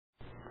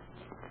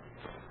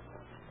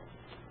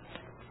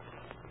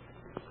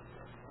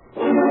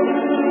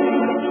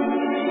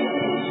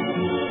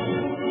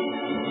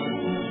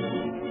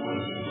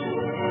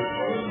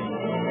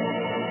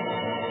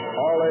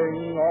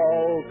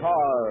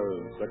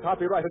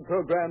copyrighted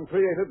program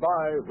created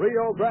by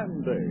Rio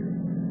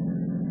Grande.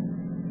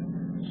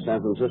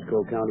 San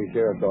Francisco County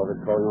Sheriff's Office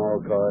calling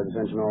all cars.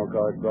 Attention all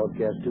cars.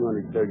 Broadcast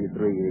 233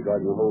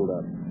 regarding a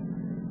holdup.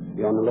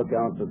 Be on the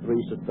lookout for 3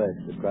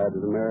 suspects described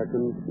as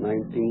Americans,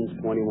 19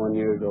 to 21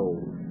 years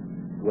old.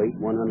 Weight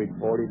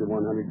 140 to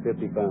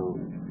 150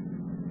 pounds.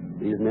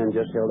 These men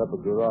just held up a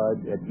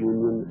garage at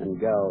Union and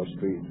Gower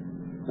Street.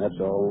 That's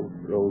all.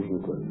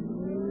 Rosencliff.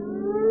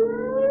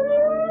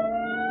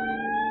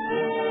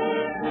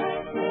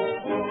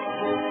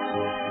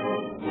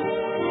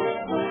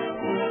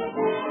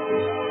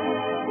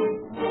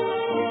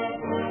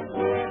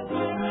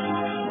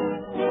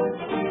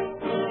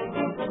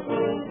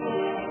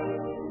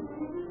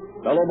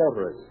 Fellow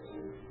motorists,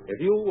 if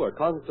you are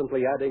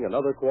constantly adding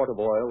another quart of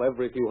oil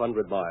every few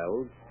hundred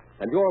miles,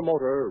 and your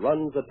motor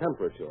runs a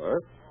temperature,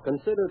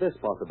 consider this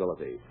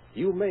possibility.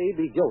 You may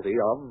be guilty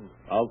of...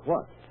 Of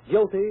what?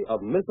 Guilty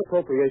of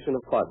misappropriation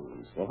of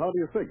funds. Well, how do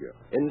you figure?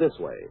 In this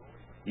way.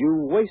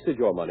 You wasted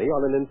your money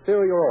on an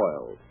inferior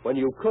oil when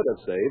you could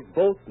have saved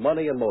both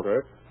money and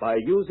motor by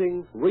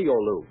using Rio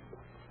Lube,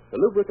 the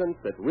lubricant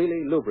that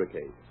really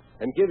lubricates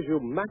and gives you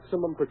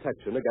maximum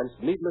protection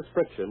against needless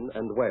friction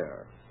and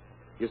wear.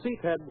 You see,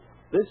 Ted,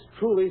 this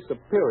truly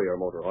superior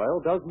motor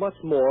oil does much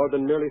more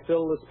than merely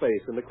fill the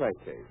space in the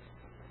crankcase.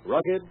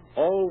 Rugged,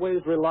 always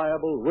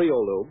reliable Rio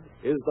Lube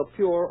is the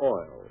pure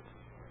oil.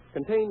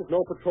 Contains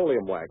no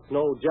petroleum wax,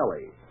 no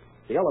jelly,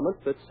 the element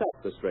that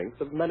sets the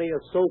strength of many a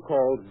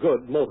so-called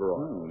good motor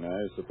oil.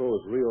 I suppose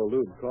Rio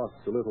Lube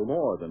costs a little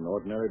more than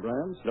ordinary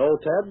brands? No,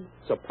 Ted.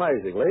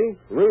 Surprisingly,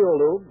 Rio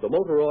Lube, the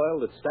motor oil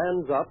that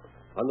stands up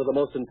under the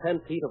most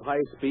intense heat of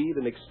high speed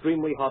and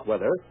extremely hot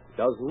weather,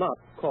 does not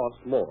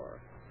cost more.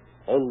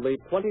 Only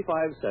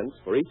 25 cents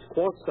for each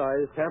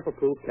quart-size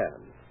tamper-proof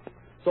can.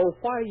 So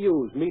why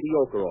use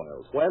mediocre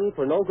oils when,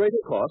 for no greater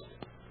cost,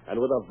 and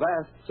with a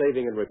vast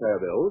saving in repair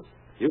bills,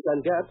 you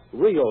can get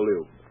Rio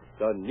Lube,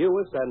 the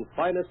newest and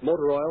finest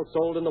motor oil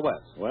sold in the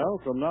West? Well,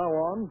 from now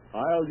on,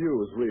 I'll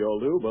use Rio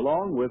Lube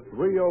along with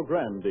Rio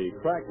Grande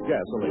cracked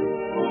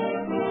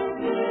gasoline.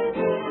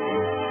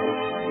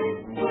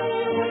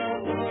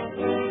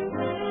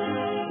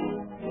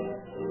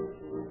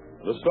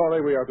 The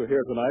story we are to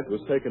hear tonight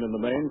was taken in the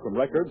main from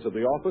records of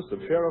the office of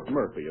Sheriff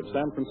Murphy of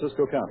San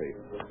Francisco County.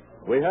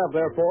 We have,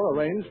 therefore,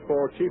 arranged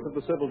for Chief of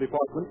the Civil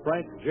Department,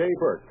 Frank J.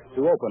 Burke,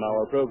 to open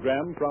our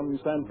program from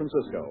San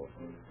Francisco.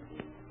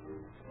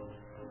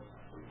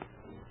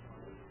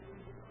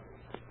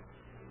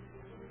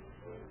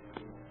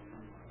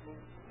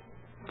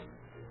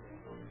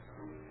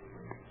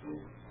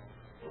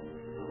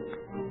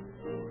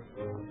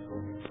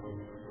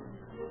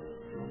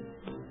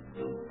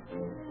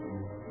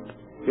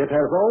 It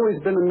has always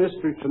been a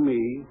mystery to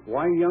me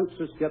why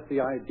youngsters get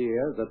the idea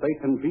that they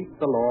can beat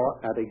the law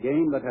at a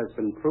game that has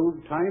been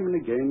proved time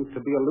and again to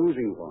be a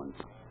losing one.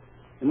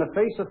 In the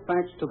face of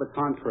facts to the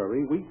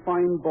contrary, we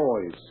find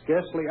boys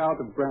scarcely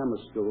out of grammar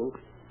school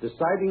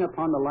deciding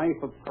upon the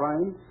life of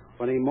crime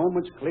when a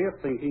moment's clear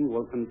thinking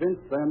will convince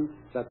them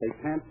that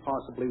they can't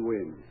possibly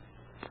win.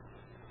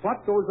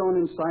 What goes on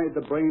inside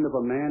the brain of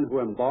a man who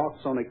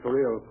embarks on a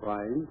career of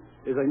crime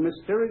is a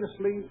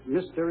mysteriously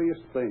mysterious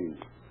thing.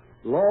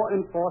 Law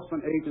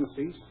enforcement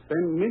agencies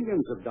spend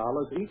millions of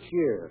dollars each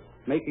year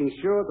making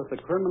sure that the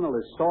criminal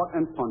is sought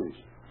and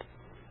punished.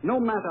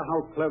 No matter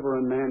how clever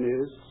a man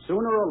is,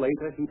 sooner or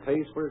later he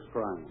pays for his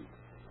crime.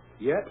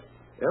 Yet,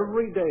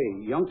 every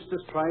day,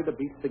 youngsters try to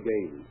beat the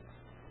game.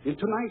 In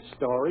tonight's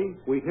story,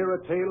 we hear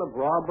a tale of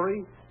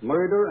robbery,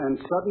 murder, and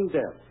sudden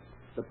death,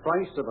 the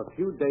price of a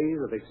few days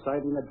of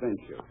exciting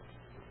adventure.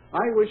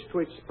 I wish to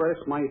express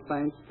my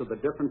thanks to the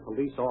different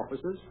police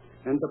officers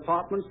and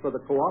departments for the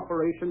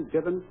cooperation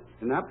given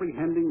in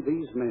apprehending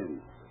these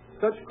men.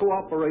 Such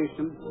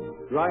cooperation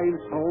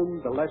drives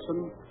home the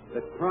lesson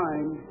that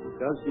crime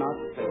does not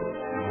pay.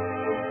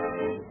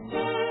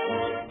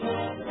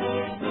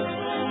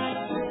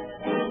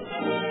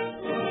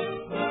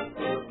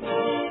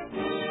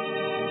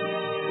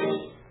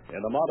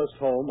 In a modest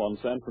home on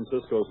San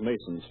Francisco's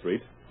Mason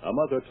Street, a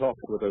mother talked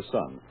with her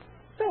son.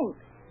 Frank,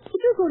 did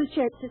you go to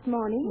church this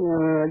morning?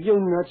 You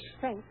nuts.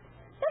 Frank,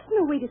 that's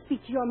no way to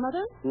speak to your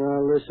mother.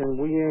 Now, listen,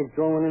 we ain't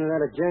going into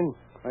that again.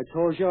 I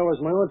told you I was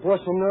my own boss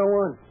from now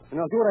on, and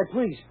I'll do what I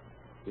please.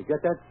 You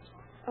get that?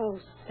 Oh,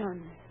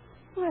 son,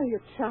 why are you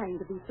trying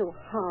to be so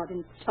hard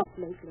and tough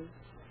lately?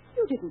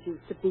 You didn't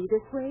used to be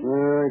this way.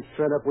 I'm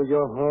fed up with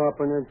your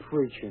harping and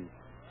preaching.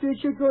 Did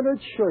you go to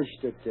church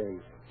today?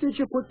 Did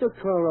you put the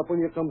car up when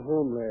you come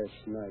home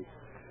last night?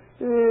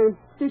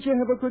 Did you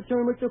have a good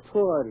time at the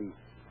party?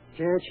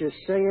 Can't you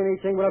say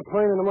anything without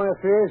prying into my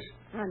affairs?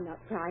 I'm not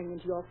prying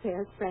into your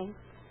affairs, Frank.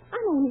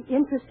 I'm only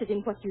interested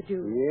in what you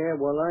do. Yeah,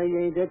 well, I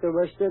ain't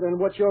interested in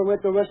what you're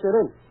interested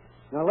in.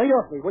 Now, lay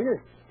off me, will you?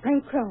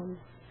 Frank Crone,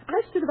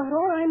 I've stood about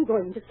all I'm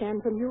going to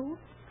stand from you.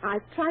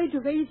 I've tried to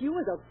raise you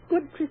as a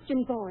good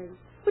Christian boy,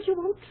 but you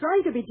won't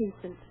try to be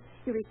decent.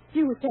 You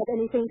refuse to have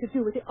anything to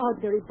do with the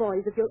ordinary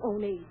boys of your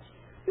own age.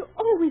 You're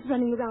always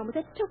running around with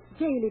that tough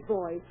Daly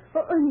boy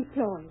or Ernie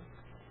Ploy.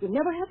 You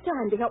never have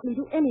time to help me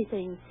do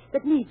anything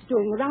that needs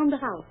doing around the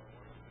house.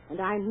 And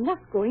I'm not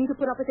going to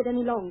put up with it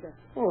any longer.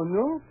 Oh,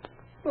 no?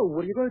 Oh,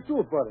 what are you going to do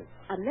about it?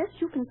 Unless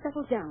you can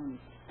settle down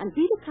and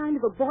be the kind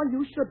of a boy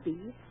you should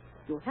be,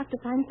 you'll have to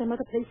find some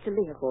other place to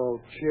live.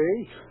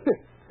 Okay.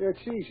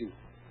 That's easy.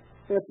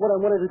 That's what I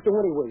wanted to do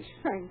anyways.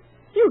 Frank,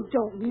 you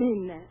don't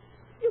mean that.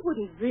 You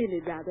wouldn't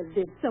really rather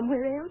live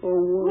somewhere else,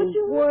 Oh, would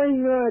you? why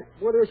not?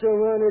 What is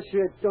around this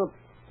here dump?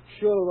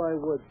 Sure I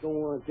would. Don't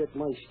want to get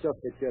my stuff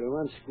together.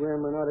 I'm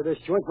scrambling out of this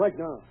joint right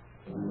now.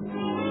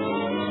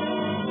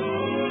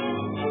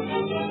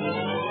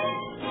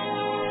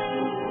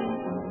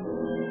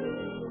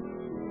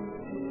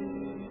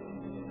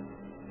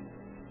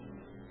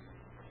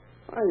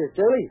 Hiya,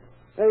 Terry.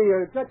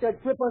 Hey, got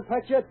that grip on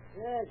patch yet?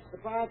 Yes, the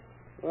boss.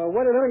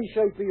 What did Ernie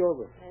say to you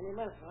over? Any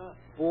minute, huh?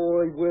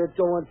 Boy, we're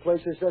going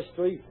places, us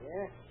three.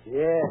 Yeah?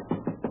 Yeah.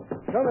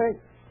 Come in.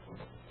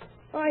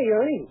 Hi,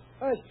 Ernie.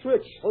 How's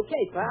Twitch?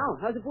 Okay, pal.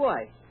 How's the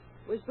boy?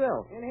 Where's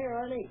Bill? In here,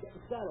 Ernie.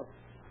 Getting settled.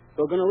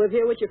 Still gonna live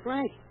here with you,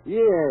 Frank?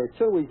 Yeah,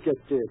 till we get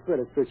there.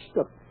 Better fixed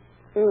up.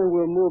 And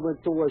we're moving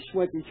to a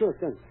swanky church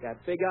then.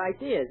 Got big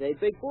ideas, eh,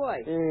 big boy?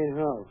 And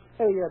how?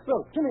 Hey,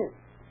 Bill, come here.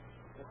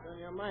 What's on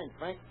your mind,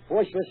 Frank?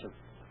 Boys, listen.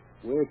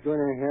 We're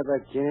gonna have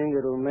a gang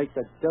that'll make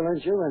the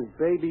Dillinger and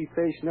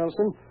Babyface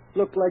Nelson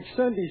look like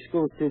Sunday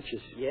school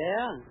teachers.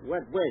 Yeah?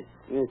 What with?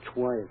 Yeah,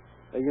 quiet.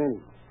 Hey, Ernie,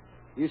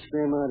 you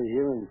scram out of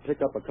here and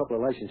pick up a couple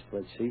of license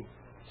plates, see?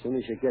 As soon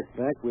as you get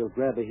back, we'll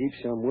grab a heap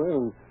somewhere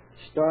and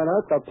start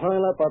out to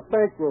pile up a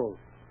bankroll.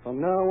 From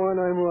now on,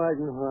 I'm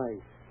riding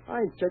high.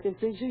 I'm taking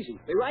things easy.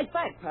 Be right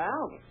back,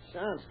 pal.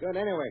 Sounds good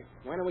anyway.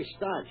 When do we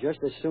start? Just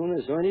as soon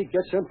as Ernie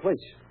gets in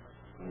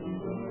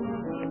place.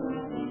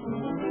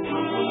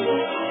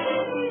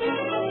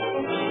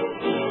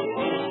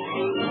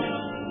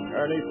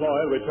 Ernie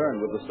Floyd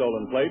returned with the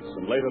stolen plates,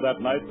 and later that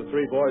night the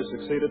three boys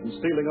succeeded in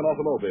stealing an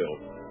automobile.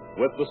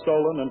 With the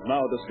stolen and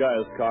now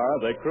disguised car,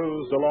 they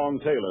cruised along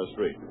Taylor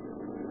Street.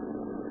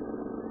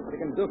 What are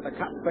you going to do if the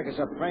cops pick us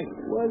up, Frank?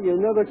 Well, you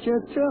never can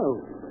tell.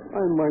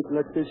 I might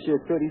let this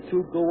here 32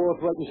 go off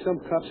right in some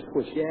cop's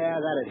push. Yeah,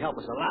 that'd help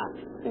us a lot.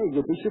 Hey,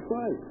 you'll be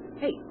surprised.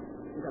 Hey,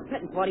 there's a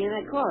petting party in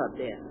that car up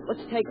there.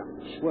 Let's take them.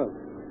 Swell.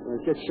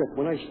 Get set.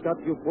 When I stop,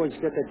 you boys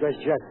get the dress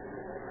jack.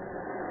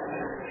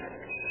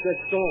 Get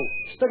going.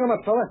 Stick 'em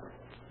up, fella.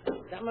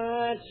 Come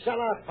on,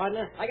 sell out,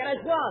 partner. I got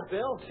his wallet,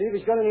 Bill. See if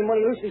he's got any money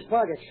loose in his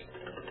pockets.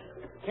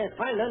 Can't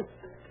find none.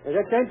 Has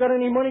that ain't got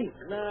any money?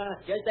 Nah,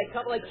 just a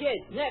couple of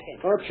kids necking.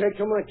 Okay,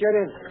 come on, get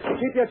in.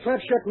 Keep your trap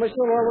shut, mister,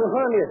 or I will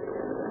harm you.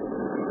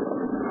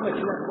 How much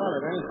you want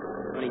wallet, Ernie?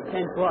 Only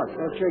 $10.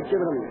 Okay, give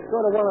it to me.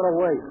 Throw the wallet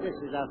away. This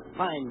is a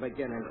fine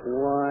beginning.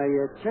 Why,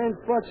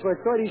 $10 for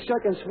 30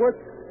 seconds work?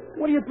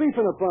 What are you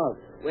beefing about?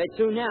 Where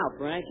to now,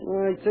 Frank?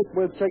 I think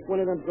we'll take one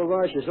of them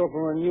garages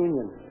over on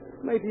Union.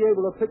 May be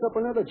able to pick up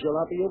another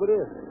jalopy over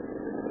there.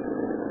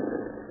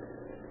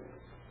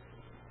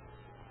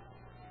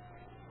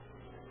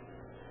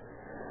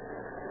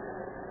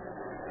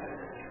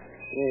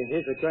 Hey,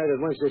 here's the guy that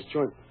runs this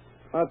joint.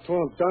 I'll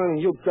throw him down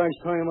and you guys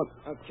tie him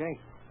up. Okay.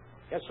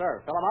 Yes,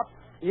 sir. Fill him up.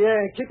 Yeah,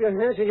 keep your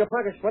hands in your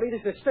pockets, buddy.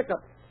 This is a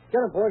stick-up. Get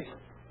him, boys.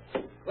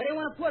 Where do you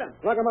want to put him?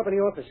 Lock him up in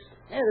the office.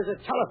 Hey, there's a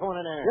telephone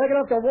in there. Take it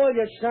off the wall,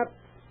 you sap.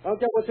 I'll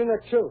get what's in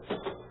there, too.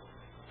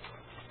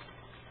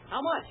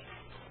 How much?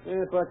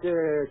 About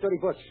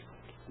 $30.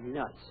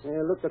 Nuts.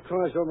 Look the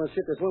cars over and see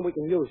if there's one we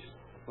can use.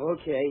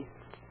 Okay.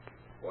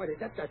 Boy, did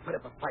that guy put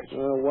up a fight.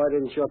 Why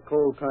didn't you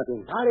cold cut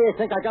him? How do you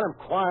think I got him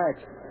quiet?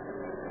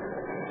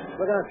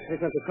 Look out. Here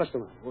comes the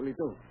customer. What'll he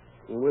do?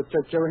 And we'll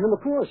take care of him,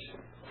 of course.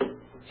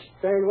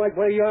 Stand right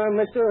where you are,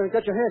 mister, and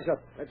get your hands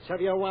up. Let's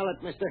have your wallet,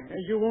 mister.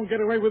 You won't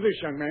get away with this,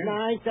 young man.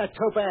 Nah, ain't that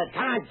too bad.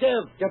 Come on,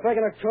 Div. Get back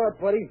in the car,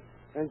 buddy,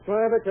 and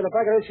drive it to the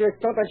back of this here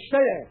dump and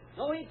stay there.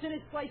 No heats in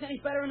this place any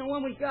better than the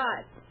one we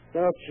got.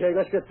 Okay,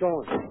 let's get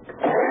going.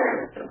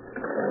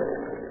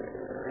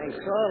 Nice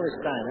call this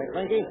time, eh,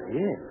 Frankie?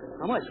 Yeah.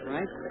 How much,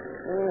 Frank?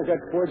 That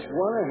Ford's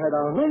wallet had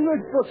 $100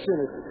 in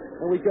it,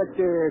 and we got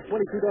 $22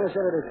 out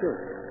of it, too.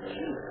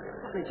 Gee,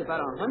 that makes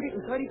about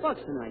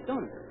 $130 tonight,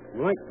 don't it?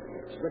 Right.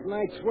 It's a good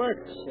night's work.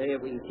 Say,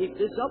 if we can keep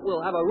this up,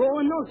 we'll have a roll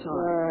in no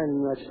time.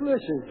 Nuts.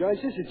 Listen, guys,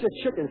 this is just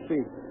chicken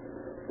feed.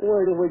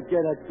 Where do we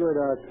get a good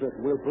outfit?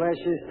 We'll blast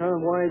this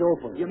town wide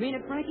open. You mean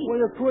it, Frankie?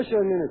 Well, of course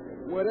I mean it.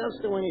 What else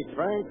do we need,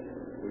 Frank?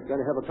 We've got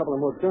to have a couple of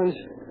more guns.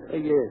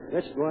 Hey,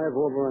 let's drive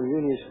over on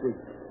Union Street.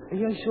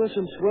 Hey, I saw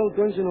some swell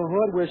guns in a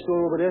hardware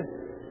store over there.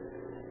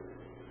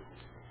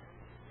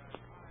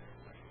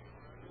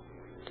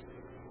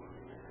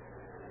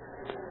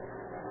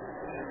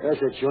 That's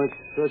it, joint.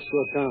 Third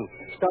floor down.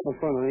 Stop in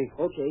front of me.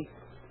 Okay.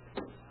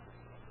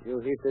 You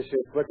heat this here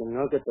quick and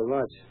I'll get the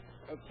lots.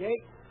 Okay.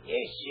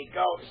 Here she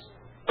goes.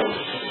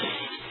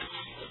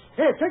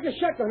 Here, take your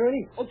shotgun,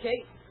 Ernie. Okay.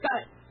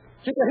 Got it.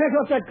 Keep your hands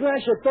off that glass,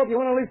 you dope. You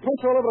want to leave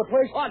prints all over the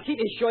place? Oh, keep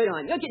your shirt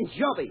on. You're getting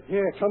jumpy.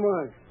 Here, come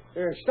on.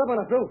 Here, step on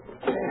it, Bill.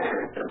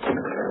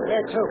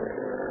 There, too.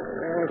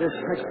 This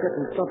head's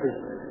getting thumpy.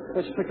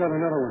 Let's pick out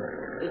another one.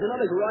 There's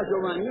another garage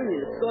over on Union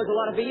that stores a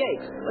lot of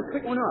V8s. Let's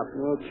pick one up.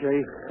 Okay.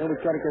 Then we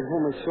gotta get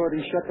home and saw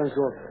these shotguns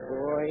off.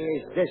 Boy,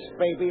 is this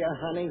baby a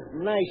honey.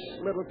 Nice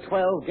little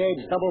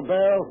 12-gauge double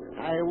barrel.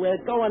 We're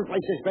going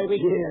places, baby.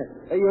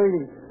 Yeah. Hey,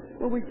 Ernie,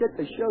 when we get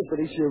the shells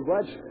for these here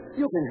rods,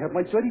 you can have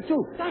my 32.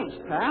 Thanks,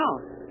 pal.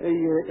 Hey,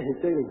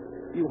 Daly,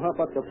 you hop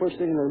up the first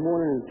thing in the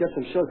morning and get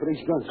some shells for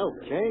these guns.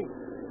 Okay.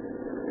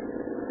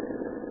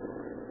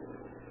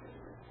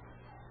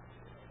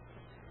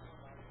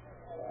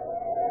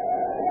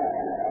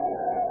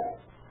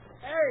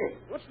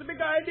 What's the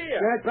big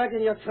idea? Get back in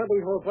your cubby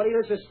hole, buddy.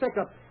 There's a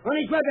stick-up.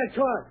 Honey, grab that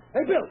car.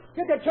 Hey, Bill,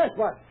 get that chest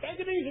box. Take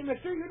it easy,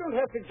 mister. You don't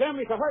have to jam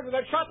me so hard with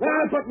that shotgun.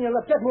 Now, button your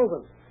left. Get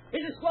moving.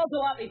 He's a slow to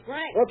out me,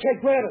 Frank. Okay,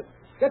 grab it.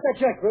 Get that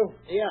jack, Bill.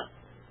 Yeah.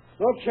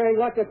 Okay,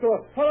 lock the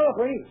door. Follow up,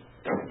 Ernie.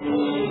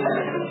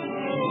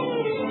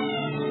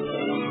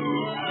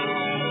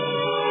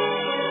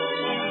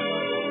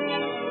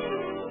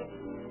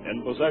 In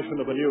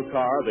possession of a new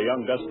car, the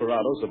young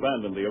desperados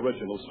abandoned the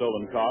original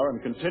stolen car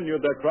and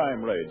continued their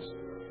crime raids.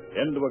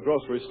 Into a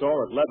grocery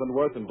store at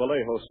Leavenworth and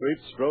Vallejo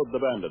Streets strode the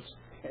bandits.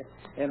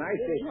 And I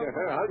say to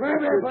her, I'll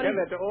Grab it, buddy. tell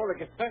her to all the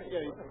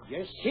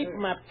Just keep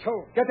him up,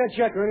 too. Get that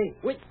jack, Ernie.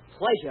 With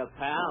pleasure,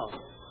 pal.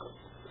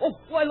 Oh,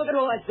 boy, look at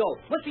all that dough.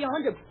 Must be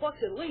 $100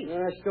 at least.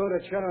 Stow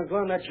the cheddar and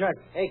glum that check.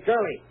 Hey,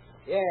 girlie.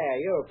 Yeah,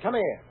 you. Come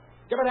here.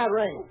 Give her that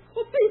ring.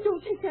 Oh, please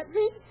don't take that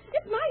ring.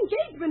 It's my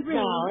engagement ring.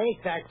 No,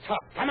 ain't that tough.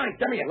 Come on,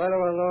 give me it. Let her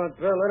alone,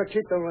 Bill. Let her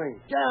keep the ring.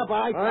 Yeah,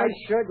 but I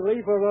should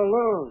leave her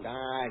alone.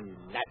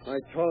 Nuts. I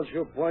told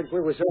you, boys,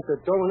 we was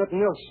after dough and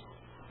nothing else.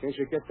 Can't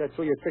you get that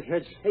through your thick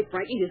heads? Hey,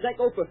 Frankie, does that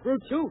go for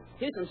fruit, too?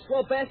 Here's some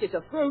swell baskets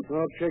of fruit.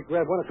 Okay,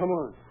 grab one and come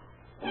on.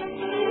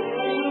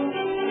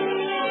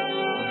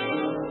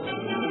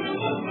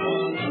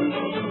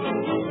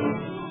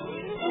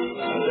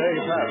 The day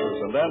passes,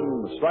 and then,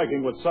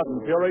 striking with sudden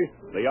fury,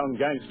 the young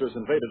gangsters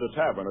invaded a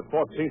tavern at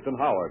 14th and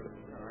Howard.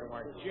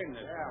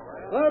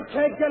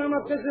 Okay, get him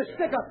up. There's a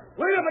stick-up.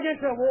 Right up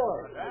against the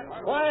wall.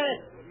 Quiet.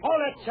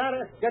 Hold that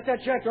chatter. Get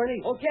that jack,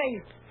 Ernie.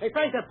 Okay. Hey,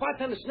 Frank, that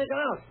bartender's sneaking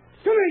out.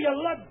 Come here, you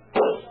lug.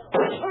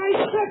 I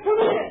said come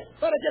here.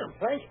 Better get him,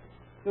 Frank.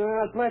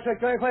 Blast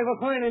that guy if I ever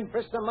find him.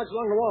 First time much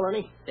along the wall,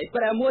 Ernie. They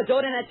better have more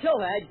dough than that till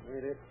had.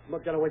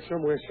 Look, got away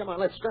somewhere. Come on,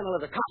 let's scramble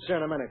to the cops here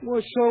in a minute.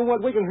 Well, so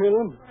what? We can hear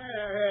them.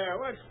 Here,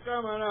 what's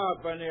coming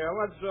up in here?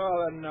 What's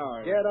all the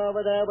noise? Get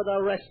over there with the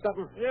rest of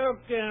them. You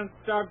can't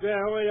talk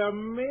that way to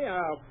me.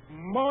 I'll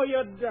mow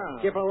you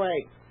down. Give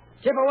away.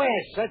 Give away,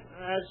 Sid.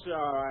 That's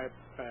all right,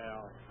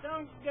 pal.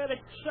 Don't get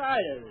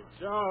excited.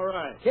 It's all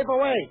right. Give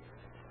away.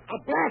 I'll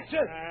blast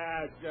you.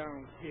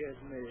 Don't kid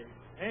me.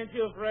 Ain't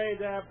you afraid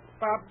that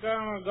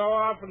popgun will go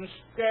off and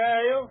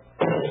scare you?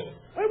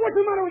 Hey, what's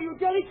the matter with you,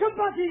 Daddy? Come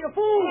back here, you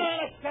fool!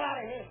 Let's get out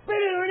of here. Spit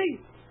it, Ernie!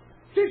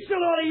 Keep still,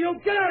 all of you!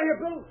 Get out of here,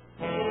 Bill!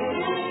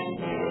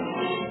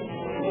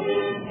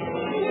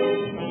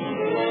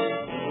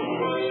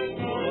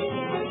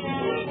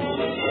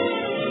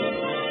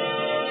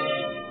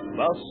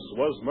 Thus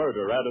was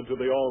murder added to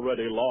the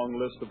already long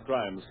list of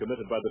crimes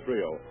committed by the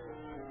trio.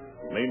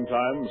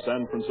 Meantime,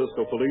 San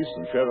Francisco police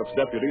and sheriff's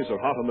deputies are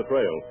hot on the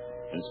trail.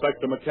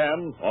 Inspector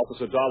McCann,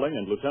 Officer Darling,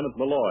 and Lieutenant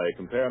Malloy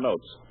compare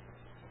notes.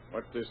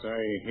 What's this I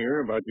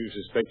hear about you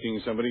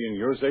suspecting somebody in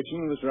your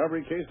section in this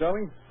robbery case,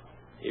 Darling?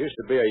 There used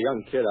to be a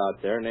young kid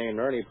out there named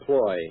Ernie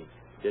Ploy.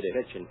 Did a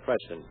hitch in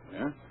Preston.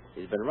 Yeah?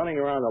 He's been running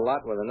around a lot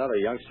with another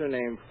youngster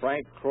named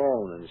Frank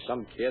Crone and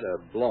some kid, a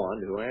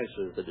blonde, who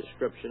answers the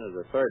description of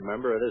the third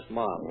member of this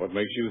mob. What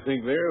makes you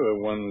think they're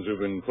the ones who've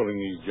been pulling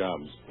these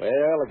jobs?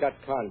 Well, I got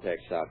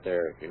contacts out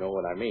there, if you know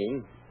what I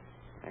mean.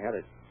 I had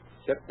a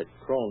tip that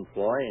Crone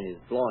Ploy and his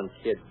blonde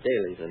kid,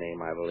 Daly's the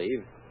name, I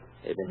believe.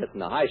 They've been hitting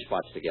the high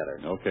spots together.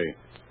 Okay.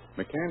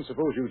 McCann,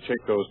 suppose you check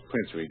those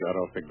prints we got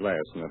off the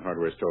glass in that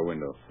hardware store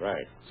window.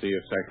 Right. See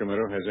if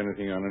Sacramento has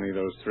anything on any of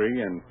those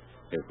three, and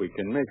if we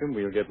can make them,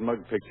 we'll get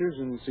mug pictures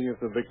and see if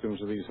the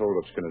victims of these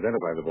holdups can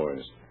identify the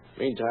boys.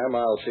 Meantime,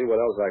 I'll see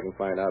what else I can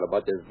find out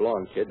about this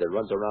blonde kid that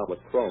runs around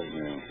with Crone.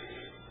 Yeah.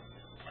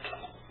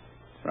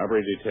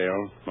 Robbery detail.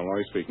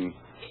 Malloy speaking.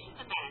 This is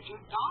the manager,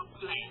 Don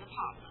Blaine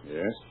apartment.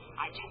 Yes?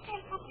 I just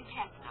had something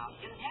happen out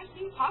here that has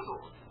me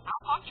puzzled. I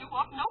thought you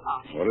ought to know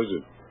about it. What is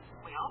it?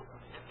 Well,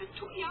 there's been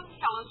two young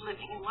fellows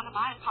living in one of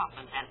my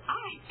apartments, and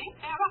I think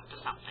they're up to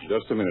something.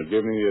 Just a minute.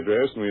 Give me the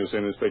address, and we'll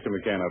send Inspector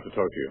McCann out to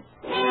talk to you.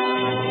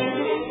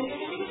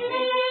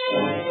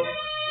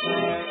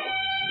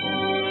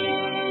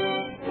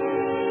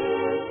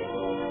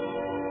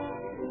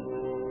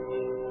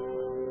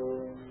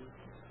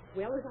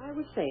 Well, as I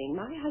was saying,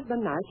 my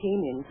husband and I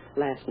came in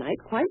last night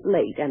quite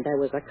late, and there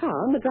was a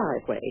car in the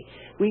driveway.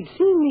 We'd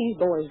seen these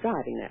boys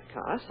driving that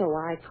car, so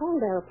I called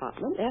their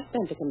apartment, asked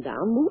them to come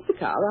down, move the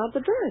car out of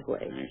the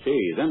driveway. I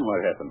see. Then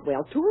what happened?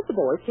 Well, two of the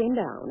boys came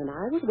down, and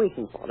I was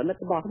waiting for them at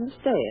the bottom of the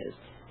stairs.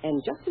 And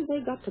just as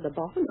they got to the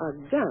bottom, a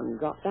gun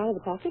dropped out of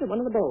the pocket of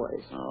one of the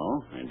boys.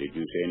 Oh, and did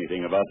you say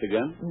anything about the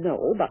gun? No,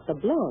 but the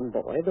blonde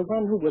boy, the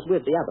one who was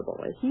with the other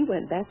boy, he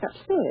went back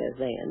upstairs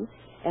then,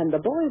 and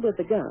the boy with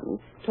the gun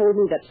told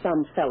me that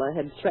some fella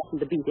had threatened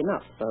to beat him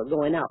up for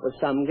going out with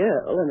some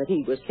girl and that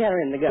he was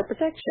carrying the gun for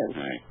protection.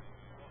 Right.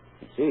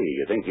 See,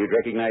 you think you'd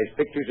recognize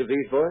pictures of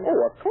these boys?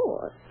 Oh, of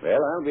course.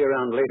 Well, I'll be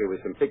around later with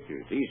some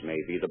pictures. These may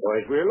be the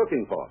boys we're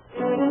looking for.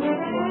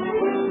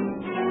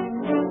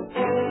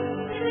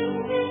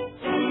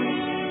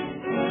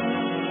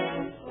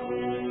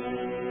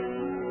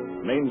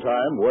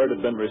 Meantime, word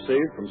had been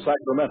received from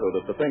Sacramento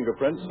that the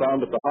fingerprints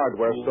found at the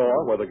hardware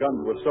store where the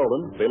guns were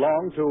stolen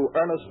belonged to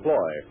Ernest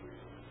Floy.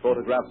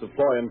 Photographs of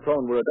Floy and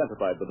Crone were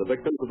identified by the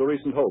victims of the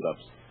recent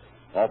holdups.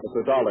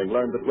 Officer Darling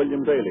learned that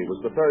William Daly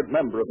was the third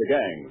member of the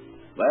gang.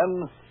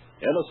 Then,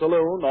 in a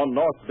saloon on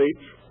North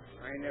Beach...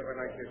 I never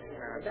liked this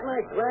crowd. Then I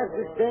grabbed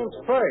this dame's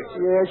purse.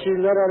 Yeah, she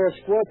let out her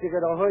squawk. You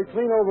got a herd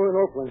clean over in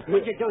Oakland.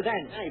 What'd you do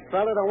then? Hey,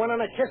 fella, I went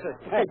on a kisser.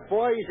 Hey,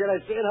 boy, you should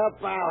have seen her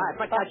bow. All right,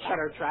 put that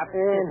shutter trap.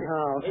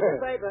 In-house.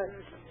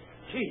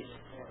 Jeez.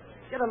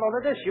 Get a load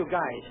of this, you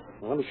guys.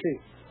 Let me see.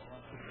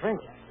 Frank,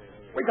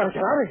 we gotta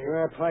get out of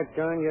here. Pipe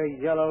down,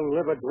 you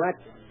yellow-livered rat.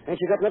 Ain't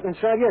you got nothing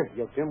inside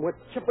you dimwit?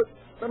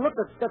 But look,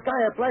 that guy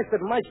that blasted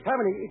Mike's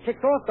cabin, he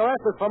kicked off the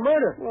after for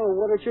murder. Well,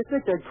 what did you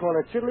think they'd call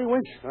it,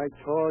 tiddlywinks? I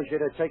told you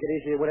to take it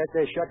easy with that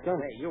there shotgun.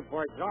 Hey, you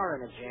boys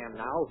are in a jam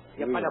now.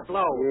 You better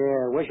blow.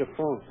 Yeah, where's your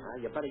phone?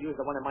 You better use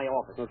the one in my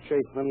office. Okay,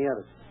 let me have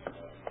it.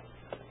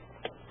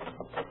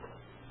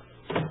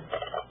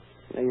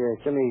 Hey,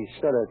 give me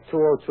stutter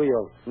 2030.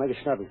 Make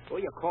it snappy. Who are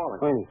you calling?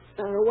 Honey.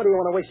 What do you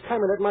want to waste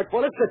time in it, Mike?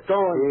 Well, let's get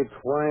going. Be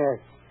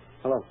quiet.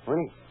 Hello,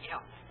 honey?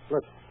 Yeah.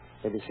 Look,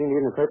 have you seen the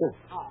evening paper?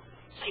 No.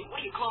 Say,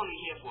 what are you calling me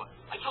here for?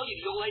 I told you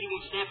the old lady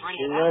won't stand for any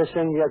of that.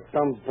 Listen, you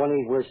dumb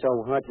bunny. We're so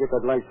hot you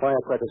could light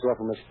firecrackers off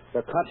from us.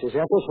 The cops is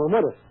after us for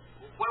murder.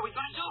 What are we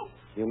going to do?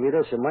 You meet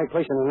us at my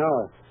place in an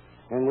hour,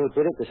 and we'll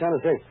bid it to San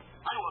Jose.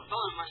 I know a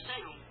fellow in Merced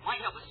who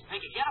might help us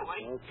make a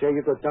getaway. Okay,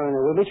 you go down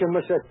there. We'll meet you in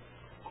Merced.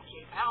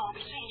 Okay, pal, I'll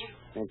be seeing you.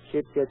 And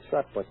keep that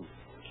shot button.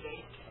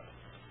 Okay.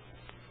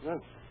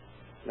 Well,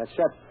 that's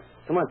that.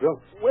 Come on, Bill.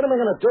 What am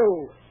I going to do?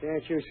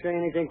 Can't you say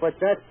anything but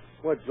that?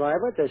 We'll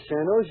drive it to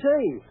San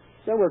Jose.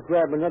 Then we'll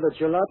grab another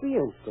jalopy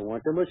and go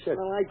on to Merced.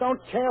 Well, I don't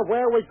care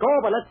where we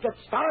go, but let's get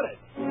started.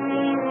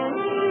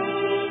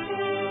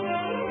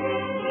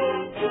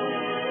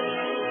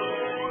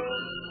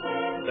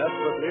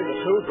 Desperately, the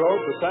two drove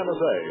to San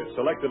Jose,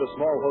 selected a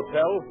small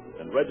hotel,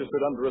 and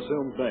registered under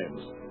assumed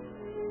names.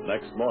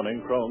 Next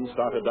morning, Crone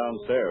started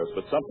downstairs,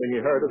 but something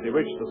he heard as he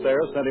reached the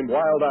stairs sent him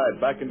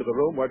wild-eyed back into the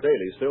room where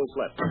Daly still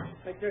slept.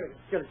 Hey,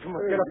 come on,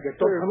 get up.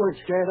 Come on,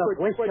 stand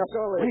up. Wake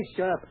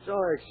up. It's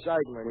all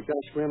excitement. We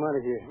gotta scram out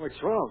of here. What's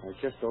wrong? I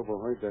just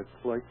overheard that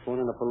Floyd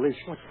phoning the police.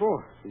 What for?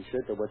 He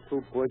said there were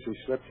two boys who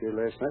slept here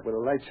last night with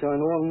the lights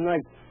on all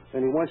night.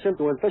 And he wants them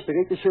to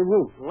investigate this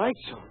room.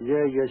 Lights on?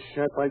 Yeah, you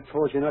sap. I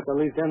told you not to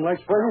leave them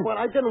lights burning. Well,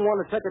 I didn't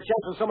want to take a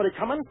chance on somebody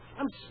coming.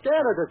 I'm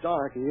scared of the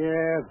dark.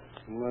 Yeah.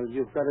 Well,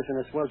 you've got us in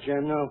a swell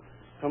jam now.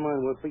 Come on,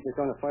 we'll beat this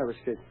on the fire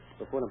escape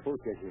before the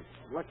boat get here.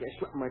 Lucky I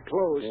slipped my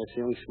clothes. That's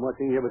the only smart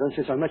thing you ever done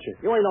since I met you.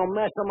 You ain't no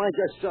mastermind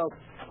yourself.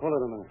 Hold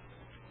it a minute.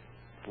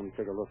 Let me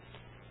take a look.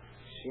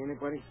 See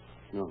anybody?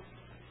 No.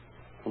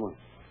 Come on.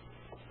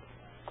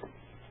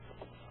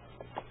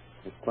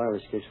 The fire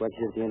escape's right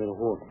here at the end of the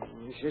hall.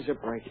 This is a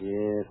break.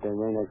 Yeah, if there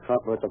ain't a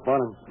copper at the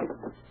bottom.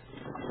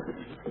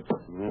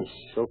 Nice.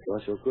 So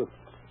far, so good.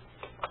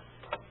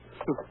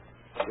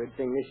 Good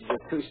thing this is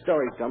a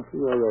two-story dump.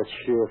 You're a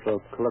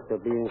cheerful collector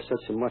being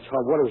such a much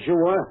hot water as you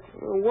are.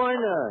 Well, why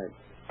not?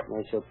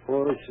 I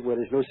suppose where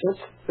there's no sense,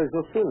 there's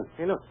no feeling.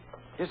 Hey, look.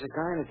 There's a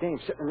guy and a dame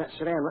sitting in that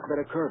sedan right by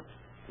the curb.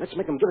 Let's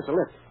make him give us a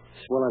lift.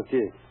 Swell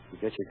idea. You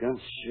got your gun?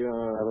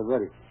 Sure. Have it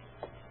ready.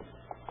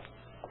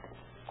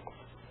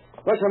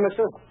 Listen,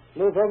 mister.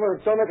 Move over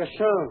and don't make a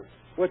sound.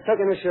 We're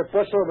taking this here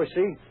bus over,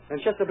 see? And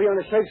just to be on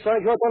the safe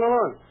side, you're going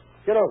along.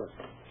 Get over.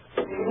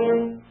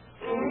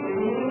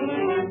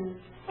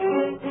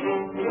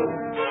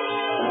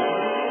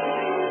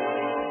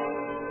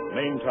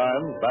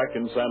 Meantime, back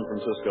in San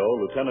Francisco,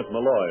 Lieutenant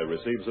Malloy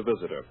receives a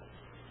visitor.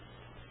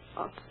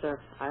 Officer,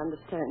 I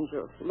understand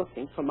you're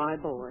looking for my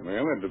boy.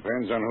 Well, it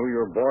depends on who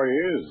your boy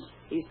is.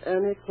 He's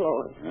Ernie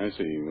Floyd. I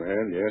see.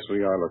 Well, yes,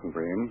 we are looking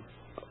for him.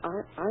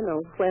 I know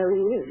where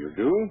he is. You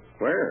do?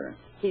 Where?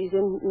 He's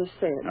in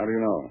Merced. How do you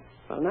know?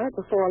 The night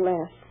before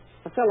last,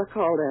 a fella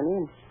called Ernie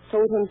and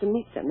told him to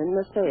meet them in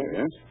Merced.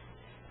 Yes?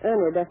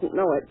 Ernie doesn't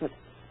know it, but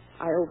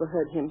I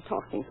overheard him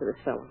talking to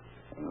this fellow.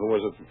 And who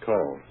was it that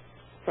called?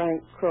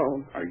 Frank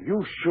Crone. Are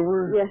you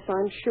sure? Yes,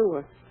 I'm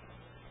sure.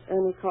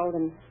 Ernie called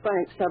him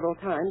Frank several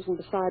times, and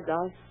besides,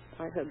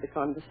 I heard the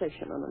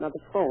conversation on another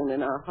phone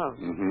in our house.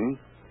 Mm-hmm.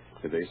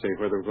 Did they say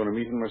where they were going to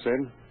meet in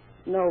Merced?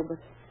 No, but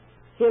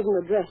here's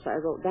an address I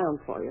wrote down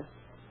for you.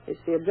 It's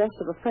the address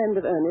of a friend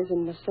of Ernie's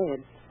in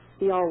Merced.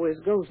 He always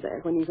goes there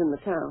when he's in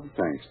the town.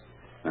 Thanks.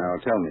 Now,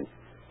 tell me,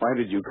 why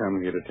did you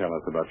come here to tell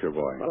us about your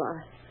boy?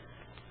 Well,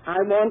 I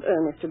want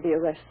Ernest to be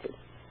arrested.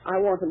 I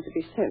want him to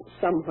be sent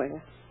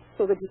somewhere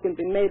so that he can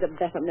be made a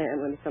better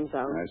man when he comes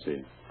out. I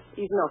see.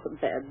 He's not a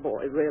bad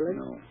boy, really.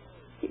 No.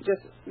 He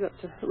just got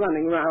to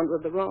running around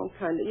with the wrong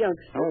kind of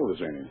youngster. How old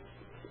is Ernie?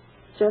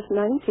 Just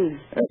 19.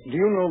 Do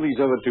you know these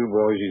other two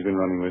boys he's been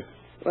running with?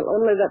 Well,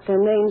 only that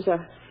their names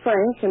are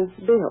Frank and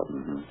Bill.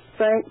 Mm-hmm.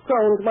 Frank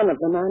Crone's one of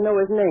them. I know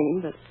his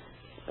name, but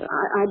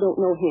I don't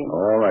know him.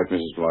 All right,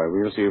 Mrs. Bly.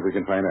 We'll see if we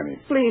can find any.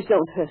 Please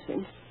don't hurt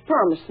him.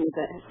 Promise me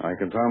that. I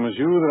can promise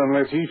you that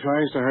unless he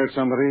tries to hurt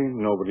somebody,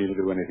 nobody will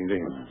do anything to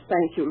him.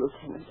 Thank you,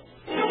 Lieutenant.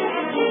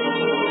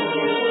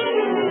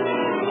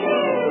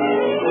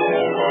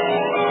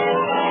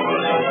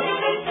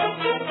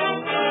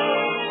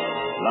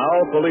 Now,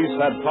 police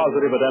had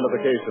positive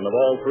identification of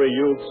all three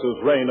youths whose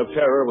reign of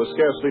terror was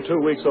scarcely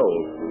 2 weeks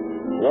old.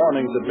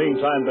 Warnings had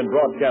meantime been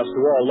broadcast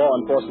to all law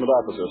enforcement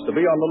officers to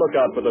be on the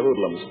lookout for the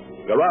hoodlums.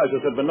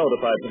 Garages had been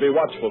notified to be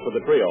watchful for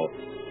the trio.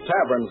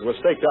 Taverns were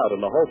staked out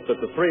in the hope that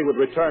the three would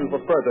return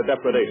for further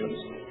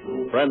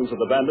depredations. Friends of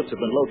the bandits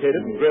had been located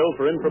and grilled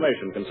for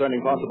information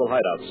concerning possible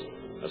hideouts.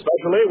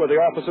 Especially were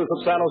the officers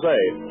of San Jose,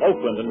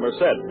 Oakland, and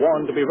Merced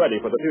warned to be ready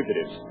for the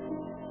fugitives.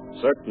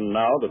 Certain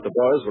now that the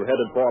boys were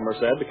headed for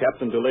Merced,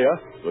 Captain Delia,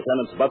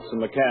 Lieutenants Butts and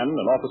McCann,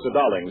 and Officer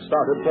Dowling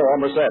started for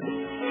Merced.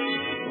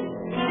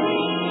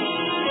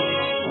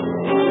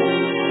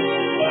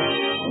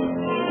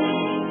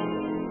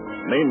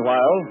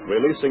 Meanwhile,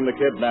 releasing the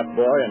kidnapped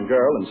boy and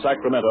girl in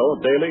Sacramento,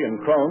 Daly and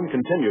Crone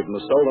continued in the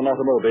stolen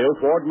automobile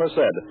toward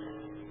Merced.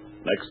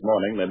 Next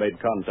morning, they made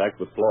contact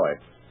with Floyd.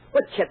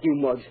 What kept you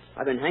mugs?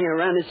 I've been hanging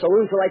around this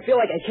saloon till I feel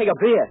like I take a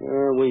beer.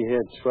 We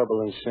had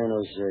trouble in San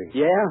Jose.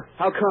 Yeah?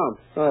 How come?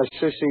 Our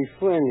sissy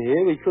friend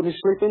here, we couldn't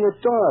sleep in the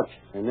dark.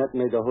 And that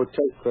made the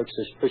hotel clerk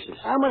suspicious.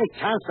 How many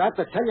times do I have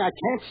to tell you I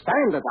can't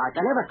stand the dark?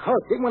 I never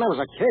could, even when I was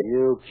a kid.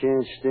 You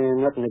can't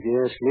stand nothing if you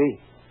ask me.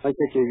 I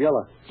think you're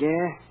yellow.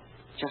 Yeah?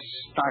 Just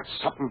start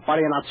something,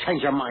 buddy, and I'll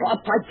change your mind. I'll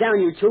pipe down,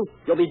 you two.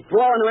 You'll be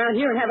brawling around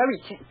here and have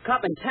every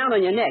cop in town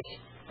on your necks.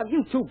 Have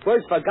you two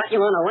birds forgot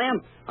you're on a lamb?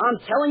 I'm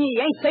telling you,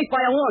 you ain't safe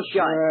by a long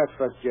shot.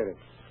 Forget it.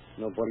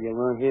 Nobody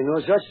around here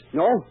knows us.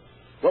 No?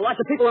 Well, lots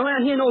of people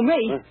around here know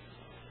me. Huh?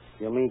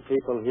 You mean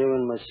people here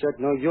in Merced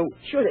know you?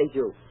 Sure they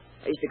do.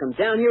 I used to come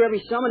down here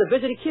every summer to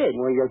visit a kid.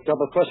 Well, you're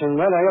double-crossing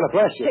red. I ought to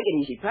blast you. Take it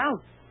easy,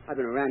 pal. I've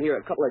been around here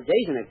a couple of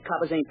days, and the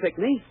coppers ain't picked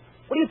me.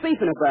 What are you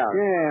beefing about?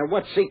 Yeah,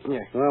 what's eating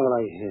you? Well,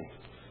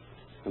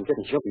 I'm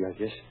getting jumpy, I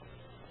guess.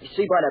 You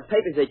see by the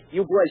papers that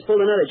you boys pulled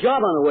another job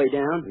on the way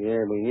down.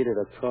 Yeah, we needed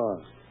a car.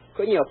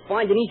 Couldn't you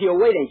find an easier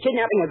way than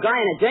kidnapping a guy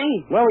and a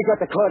dame? Well, we got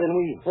the car, didn't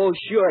we? Oh,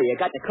 sure, you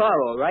got the car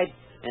all right.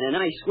 And a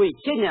nice, sweet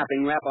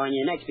kidnapping rap on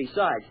your necks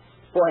besides.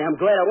 Boy, I'm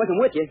glad I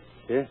wasn't with you.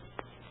 Yeah?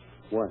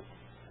 What?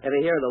 Ever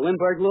hear of the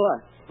Lindbergh law?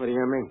 What do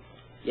you mean?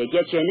 You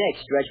get your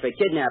neck stretched for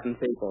kidnapping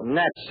people. And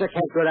that sick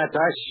ain't good at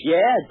us.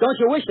 Yeah? Don't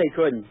you wish they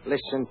couldn't?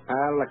 Listen,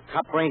 pal, the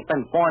copper ain't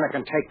been born that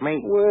can take me.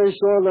 Where's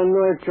all the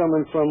noise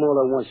coming from all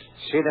at once?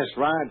 See this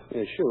rod?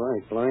 Yeah, sure, I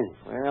ain't blind.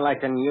 Well, I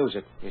can use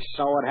it. You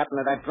saw what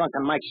happened to that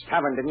drunken Mike's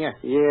tavern, didn't you?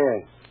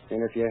 Yeah.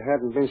 And if you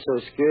hadn't been so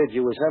scared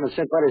you was having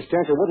sympathetic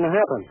dance, it wouldn't have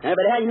happened. If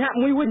it hadn't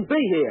happened, we wouldn't be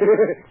here.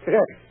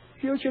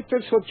 Future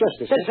tips for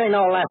justice. This ain't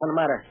no laughing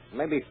matter.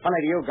 Maybe funny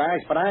to you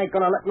guys, but I ain't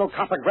gonna let no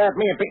copper grab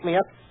me and beat me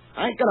up.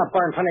 I ain't gonna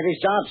burn funny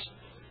these jobs.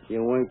 You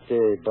ain't,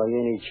 by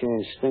any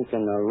chance,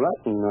 thinking of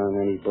ratting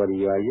on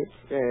anybody, are you?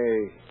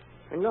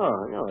 No,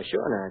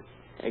 sure not.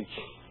 Hey,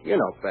 you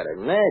know better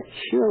than that.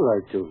 Sure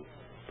I do.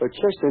 But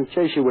just in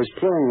case you was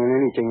planning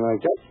on anything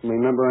like that,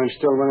 remember I'm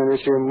still running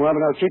this here mob,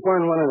 and I'll keep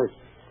on running it.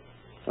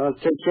 I'll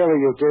take care of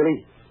you,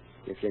 Dirty,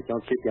 if you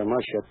don't keep your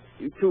mouth shut.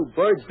 You two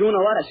birds doing a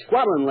lot of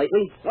squabbling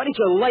lately. Why don't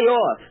you lay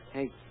off?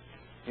 Hey,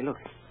 look.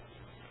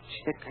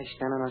 See that guy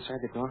standing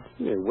outside the door?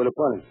 Yeah, what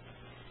about him?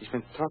 He's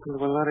been talking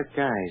to a lot of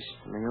guys,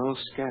 and they all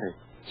scattered.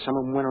 Some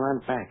of them went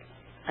around back.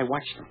 I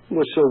watched them.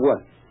 Well, so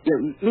what?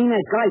 You mean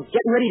that guy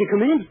getting ready to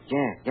come in?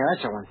 Yeah,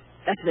 that's the one.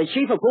 That's the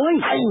chief of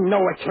police? I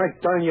know it.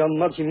 Right, darn your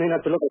mugs. You may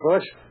not be looking for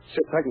us.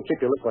 Sit tight and keep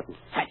your lip button.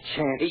 That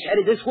chance. He's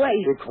headed this way.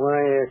 Be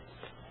quiet.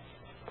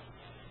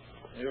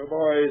 You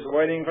boys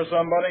waiting for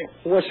somebody?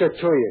 What's it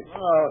to you?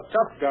 Oh,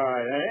 tough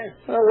guy,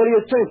 eh? What do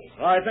you think?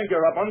 I think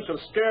you're a bunch of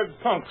scared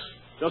punks.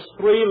 Just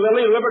three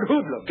lily-livered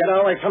hoodlums. Get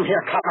away from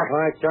here, copper.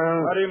 Quiet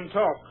down. Let him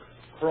talk.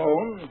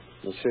 Crone.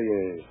 So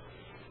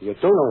you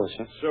do know us,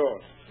 huh? Sure.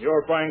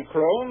 You're Frank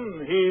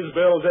Crone, he's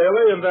Bill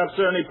Daly, and that's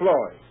Ernie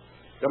Ploy.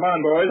 Come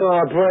on, boys.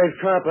 Oh, brave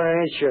copper,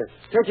 ain't you?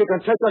 Think you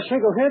can take us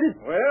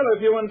single-handed? Well,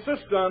 if you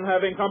insist on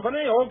having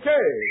company,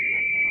 okay.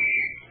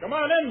 Come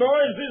on in,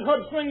 boys. This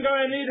hood swing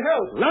guy need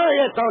help. No,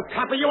 you don't,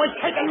 copper. You ain't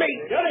taking me.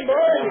 Get him,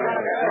 boys.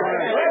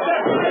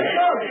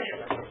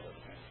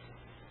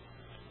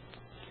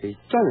 He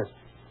done it.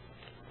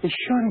 He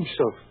shot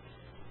himself.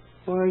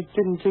 Well, I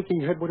didn't think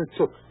he had what it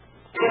took.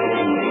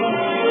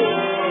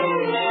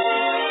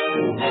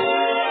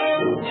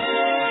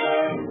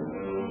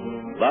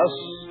 Thus,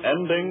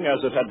 ending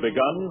as it had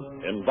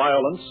begun, in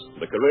violence,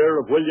 the career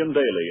of William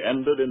Daly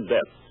ended in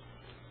death.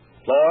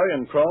 Ploy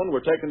and Crone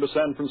were taken to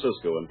San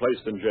Francisco and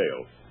placed in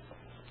jail.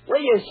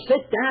 Will you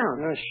sit down?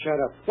 Oh, shut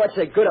up. What's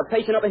the good of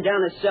pacing up and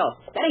down the cell?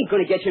 That ain't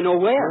going to get you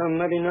nowhere.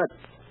 Maybe not.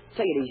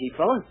 Take it easy,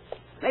 fella.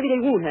 Maybe they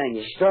won't hang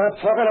you. Stop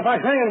talking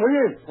about hanging, will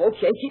you?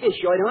 Okay, keep your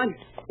shirt on.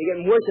 You're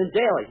getting worse than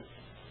daily.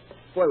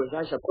 Boy, was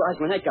I surprised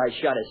when that guy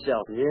shot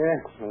himself. Yeah?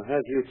 Well, have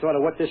you thought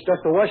of what this does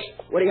to us?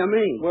 What do you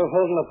mean? We're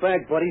holding the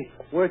bag, buddy.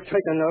 We're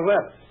taking the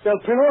rep.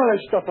 They'll pin all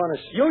that stuff on us.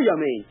 You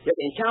mean? You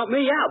can count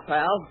me out,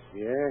 pal.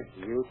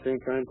 Yeah? You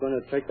think I'm going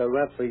to take the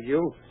rap for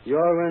you?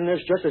 You're in this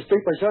just as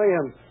deep as I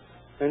am.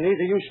 And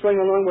either you string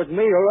along with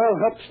me or I'll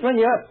help string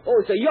you up.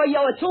 Oh, so you're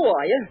yellow too,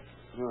 are you?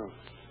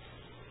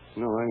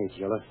 No, I ain't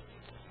yellow.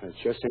 I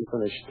just ain't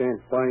going to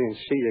stand by and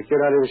see you get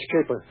out of this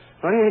caper.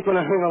 I ain't going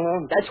to hang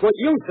along. That's what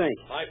you think.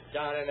 Pipe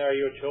down in there,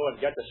 you two, and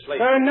get to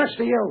sleep. Next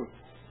to you.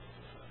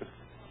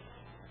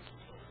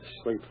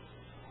 Sleep.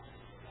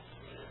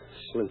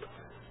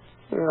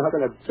 How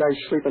can a guy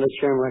sleep in a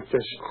chair like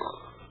this?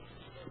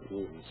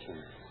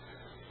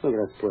 Look at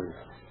that bird.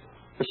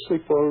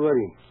 Asleep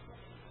already.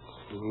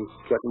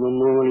 He's got no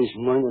more on his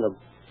mind than a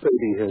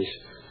baby has.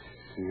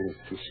 I'm going to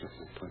do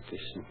something about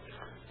this thing.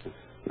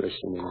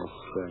 Listen to that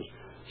bird.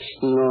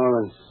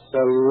 Snoring. The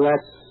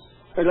rat.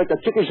 I'd like to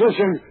kick his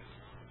listen.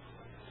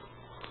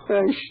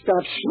 Hey,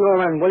 stop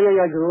snoring, will you,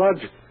 you lug?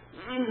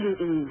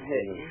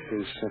 Hey.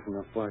 Do something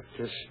about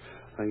this.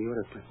 I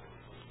ought to...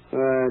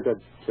 the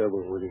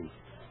devil with him.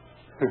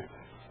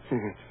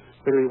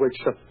 But he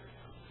wakes up.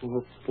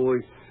 Oh, boy.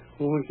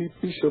 Won't he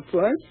be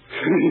surprised?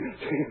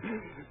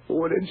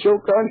 What a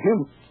joke on him.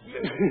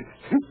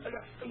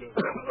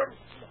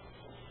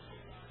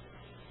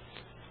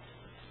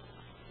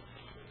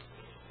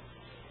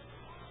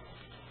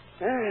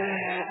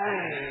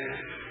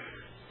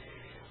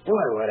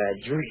 Boy, what a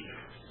dream.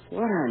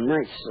 What a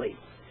night's sleep.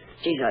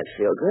 Geez, I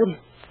feel good.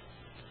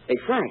 Hey,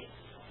 Frank.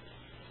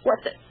 What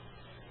the...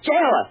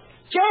 Jailer!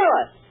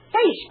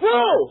 Hey,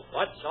 Screw!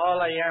 What's all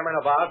the yammering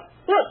about?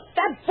 Look,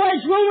 that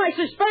boy's room my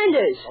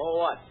suspenders. Oh,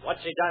 what?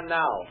 What's he done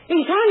now?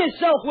 He's hung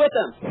himself with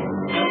them.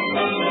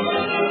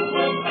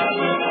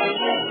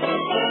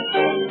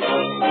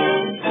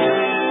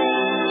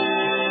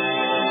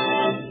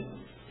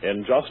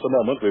 In just a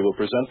moment, we will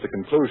present the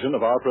conclusion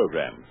of our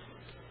program.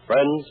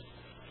 Friends,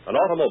 an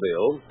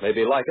automobile may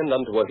be likened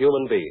unto a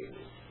human being.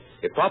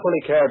 If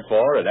properly cared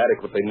for and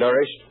adequately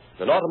nourished,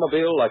 an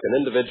automobile, like an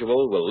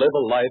individual, will live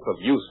a life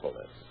of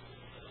usefulness.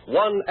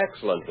 One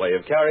excellent way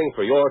of caring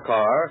for your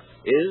car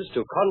is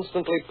to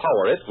constantly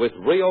power it with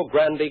Rio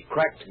Grande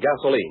cracked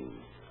gasoline.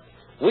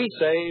 We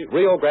say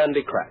Rio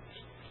Grande cracked.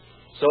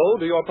 So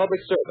do your public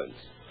servants,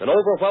 an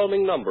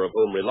overwhelming number of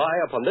whom rely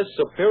upon this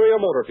superior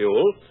motor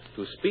fuel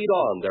to speed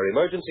on their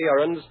emergency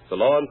errands, the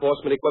law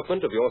enforcement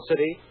equipment of your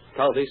city,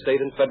 county,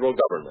 state, and federal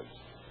governments.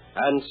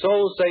 And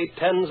so say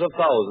tens of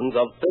thousands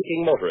of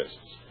thinking motorists,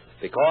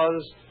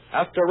 because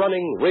after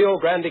running Rio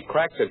Grande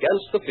cracked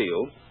against the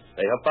field,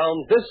 they have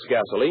found this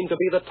gasoline to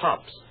be the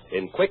tops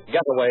in quick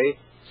getaway,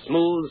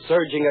 smooth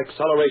surging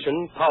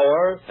acceleration,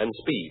 power, and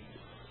speed.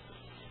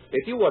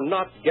 If you are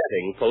not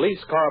getting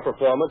police car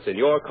performance in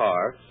your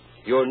car,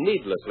 you're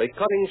needlessly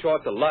cutting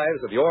short the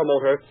lives of your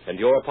motor and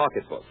your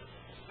pocketbook.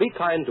 Be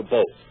kind to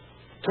both.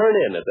 Turn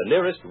in at the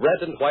nearest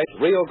red and white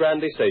Rio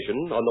Grande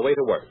station on the way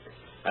to work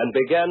and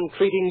begin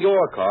treating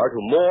your car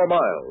to more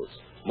miles,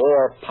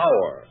 more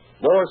power,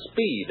 more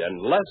speed,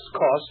 and less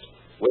cost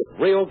with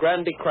Rio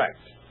Grande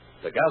cracked,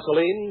 the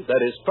gasoline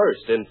that is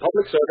first in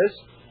public service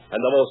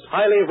and the most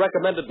highly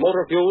recommended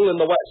motor fuel in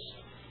the West.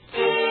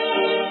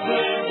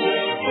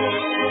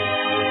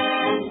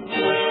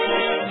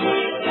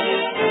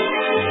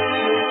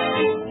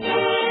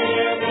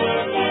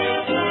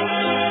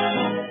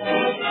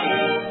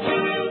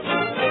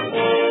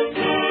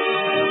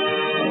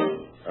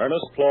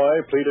 Ernest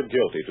Ploy pleaded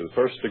guilty to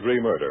first-degree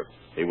murder.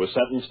 He was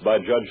sentenced by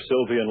Judge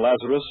Sylvian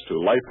Lazarus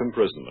to life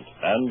imprisonment,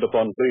 and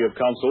upon plea of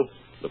counsel,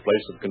 the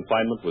place of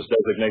confinement was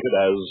designated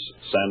as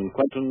San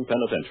Quentin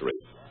Penitentiary.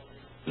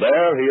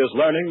 There he is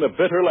learning the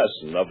bitter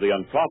lesson of the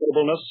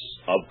unprofitableness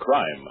of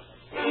crime.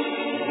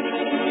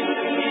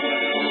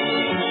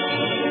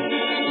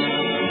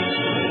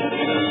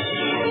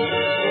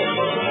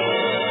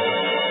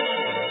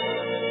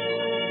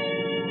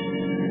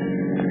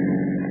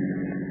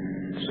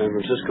 San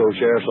Francisco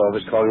Sheriff's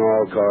Office calling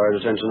all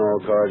cars. Attention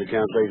all cars.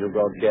 Account later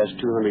broadcast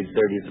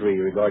 233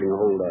 regarding a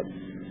holdup.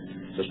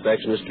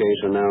 Suspects in this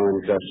case are now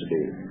in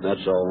custody.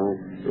 That's all.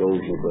 Roll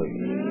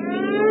concluded.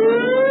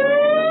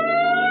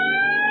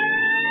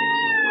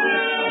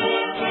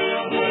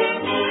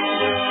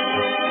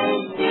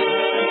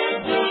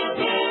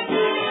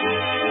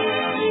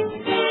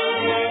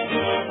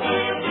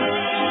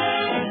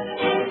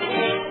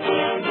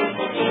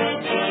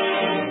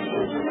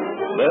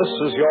 This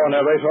is your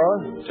narrator,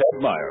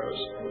 Ted Myers.